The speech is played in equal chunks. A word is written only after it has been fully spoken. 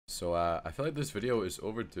So I feel like this video is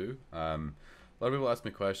overdue. A lot of people ask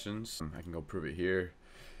me questions. I can go prove it here.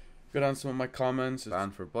 Go down some of my comments.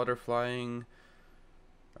 Banned for butterflying.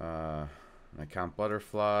 I can't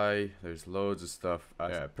butterfly. There's loads of stuff.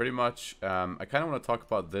 Yeah, pretty much. I kind of want to talk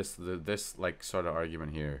about this like sort of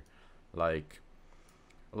argument here. Like,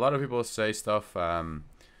 a lot of people say stuff.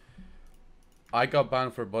 I got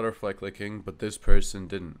banned for butterfly clicking, but this person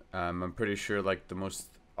didn't. I'm pretty sure like the most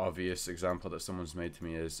obvious example that someone's made to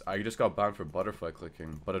me is I just got banned for butterfly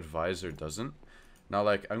clicking, but advisor doesn't. Now,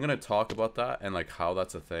 like, I'm gonna talk about that and like how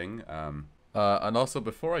that's a thing. And also,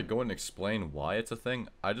 before I go and explain why it's a thing,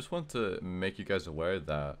 I just want to make you guys aware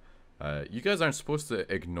that you guys aren't supposed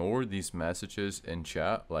to ignore these messages in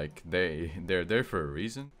chat. Like, they're there for a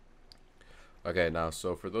reason. Okay, now,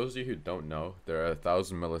 so for those of you who don't know, there are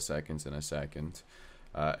 1,000 milliseconds in a second.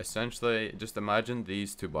 Essentially, just imagine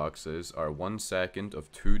these two boxes are 1 second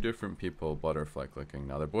of two different people butterfly clicking.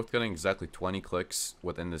 Now, they're both getting exactly 20 clicks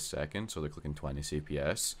within this second, so they're clicking 20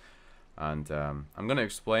 CPS. And I'm going to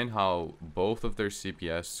explain how both of their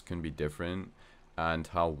CPS can be different and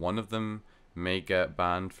how one of them may get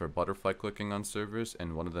banned for butterfly clicking on servers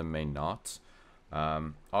and one of them may not.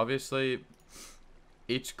 Obviously,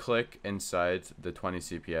 each click inside the 20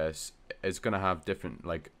 CPS is going to have different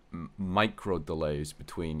like micro delays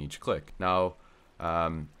between each click. Now,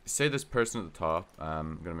 say this person at the top,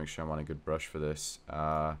 I'm going to make sure I'm on a good brush for this,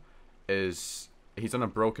 he's on a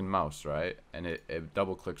broken mouse, right? And it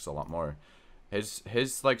double clicks a lot more. His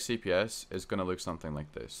like CPS is going to look something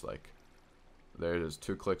like this. Like, there's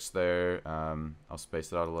 2 clicks there. I'll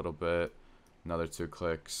space it out a little bit. Another 2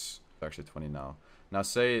 clicks. Actually 20 now. Now,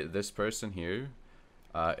 say this person here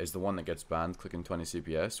is the one that gets banned clicking 20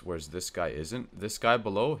 CPS, whereas this guy isn't. This guy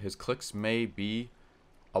below, his clicks may be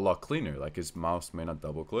a lot cleaner. Like, his mouse may not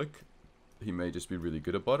double click. He may just be really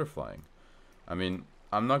good at butterflying. I mean,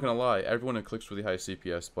 I'm not gonna lie, everyone who clicks really high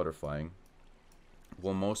CPS butterflying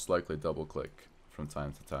will most likely double click from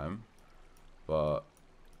time to time. But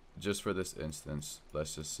just for this instance,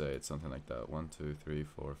 let's just say it's something like that. 1, 2, 3,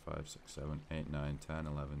 4, 5, 6, 7, 8, 9, 10,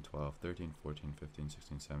 11, 12, 13, 14, 15,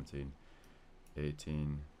 16, 17,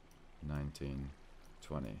 18, 19,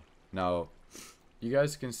 20. Now, you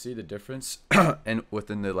guys can see the difference and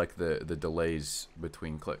within the delays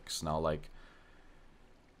between clicks. Now, like,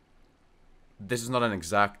 this is not an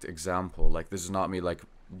exact example. Like, this is not me like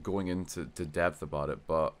going into depth about it,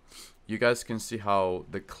 but you guys can see how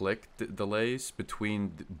the click delays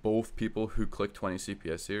between both people who click 20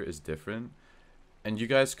 CPS here is different. And you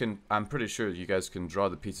guys can, I'm pretty sure you guys can draw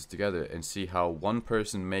the pieces together and see how one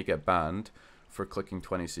person may get banned for clicking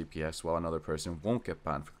 20 CPS while another person won't get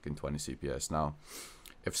banned for clicking 20 CPS. Now,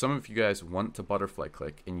 if some of you guys want to butterfly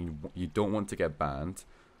click and you don't want to get banned,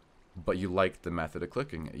 but you like the method of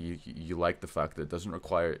clicking, you like the fact that it doesn't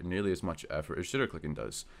require nearly as much effort as jitter clicking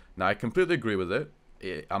does. Now, I completely agree with it.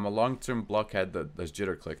 I'm a long-term blockhead that does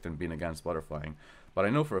jitter click than being against butterflying, but I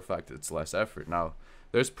know for a fact that it's less effort. Now,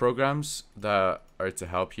 there's programs that are to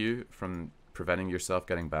help you from preventing yourself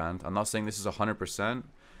getting banned. I'm not saying this is 100%,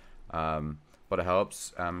 but it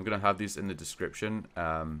helps. I'm going to have these in the description.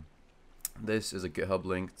 This is a GitHub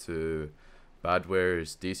link to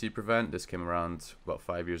Badware's dcprevent. This came around about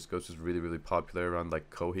 5 years ago. This was really popular around like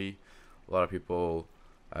Kohi. A lot of people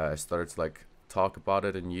started to like talk about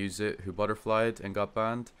it and use it who butterflied and got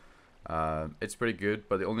banned. It's pretty good,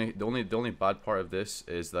 but the only bad part of this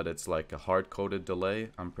is that it's like a hard-coded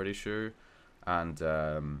delay, I'm pretty sure, and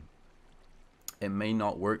it may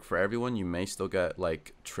not work for everyone. You may still get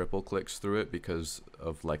like triple clicks through it because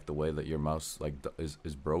of like the way that your mouse like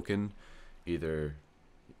is broken, either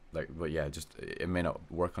like, but yeah, just it may not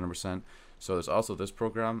work 100%. So there's also this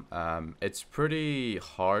program. It's pretty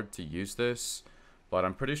hard to use this, but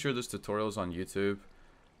I'm pretty sure there's tutorials on YouTube,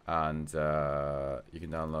 and you can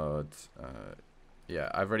download. Yeah,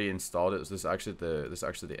 I've already installed it. So this is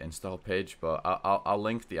actually the install page, but I'll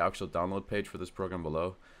link the actual download page for this program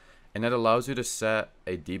below, and it allows you to set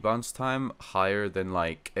a debounce time higher than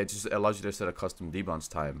like it just allows you to set a custom debounce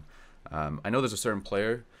time. I know there's a certain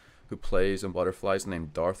player who plays and butterflies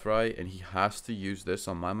named Darthrai, and he has to use this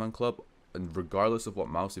on My Man Club, and regardless of what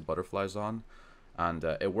mouse he butterflies on, and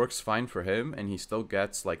it works fine for him, and he still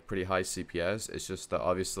gets like pretty high CPS. It's just that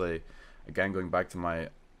obviously, again, going back to my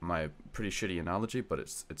pretty shitty analogy, but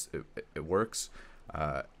it works.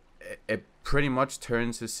 It pretty much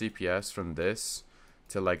turns his CPS from this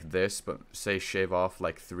to like this, but say shave off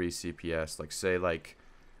like 3 CPS. Like, say like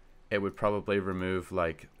it would probably remove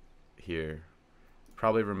like here.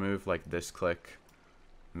 Probably remove like this click,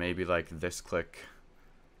 maybe like this click,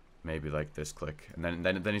 maybe like this click, and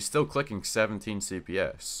then he's still clicking 17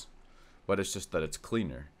 CPS, but it's just that it's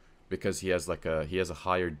cleaner. because he has a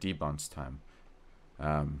higher debounce time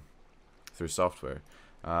through software.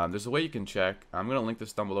 There's a way you can check. I'm gonna link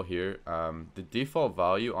this down below here. The default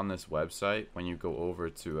value on this website when you go over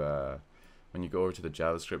to the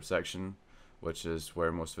JavaScript section, which is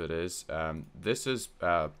where most of it is, this is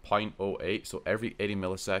 0.08. So every 80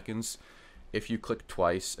 milliseconds, if you click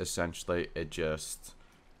twice, essentially it just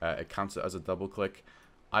it counts it as a double click.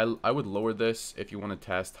 I would lower this if you want to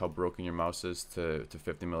test how broken your mouse is to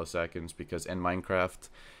 50 milliseconds, because in Minecraft,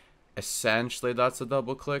 essentially that's a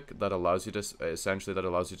double click that allows you to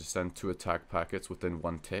send 2 attack packets within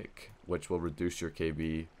 1 tick, which will reduce your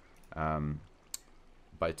KB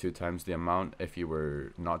by 2 times the amount if you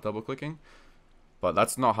were not double clicking. But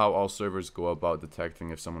that's not how all servers go about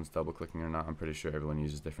detecting if someone's double clicking or not. I'm pretty sure everyone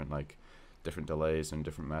uses different delays and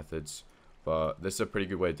different methods. But this is a pretty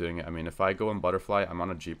good way of doing it. I mean, if I go in Butterfly, I'm on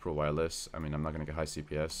a G Pro wireless. I mean, I'm not gonna get high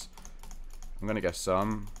CPS. I'm gonna get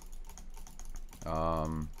some,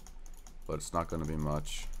 but it's not gonna be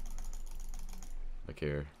much. Like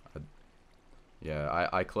here,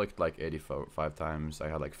 I clicked like 85 times. I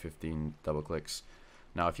had like 15 double clicks.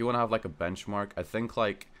 Now, if you want to have like a benchmark, I think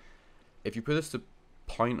like if you put this to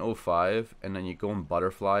 0.05 and then you go in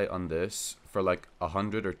Butterfly on this for like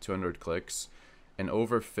 100 or 200 clicks, and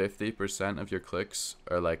over 50% of your clicks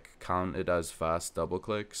are like counted as fast double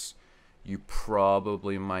clicks, you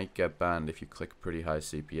probably might get banned if you click pretty high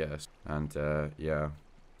CPS. And yeah,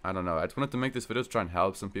 I don't know. I just wanted to make this video to try and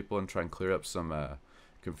help some people and try and clear up some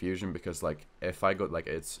confusion, because like if I go like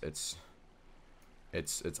it's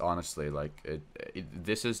honestly like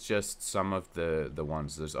this is just some of the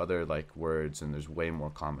ones. There's other like words and there's way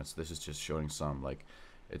more comments. This is just showing some. Like,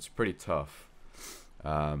 it's pretty tough.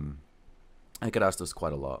 I get asked this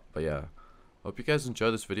quite a lot, but yeah, hope you guys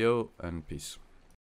enjoy this video, and peace.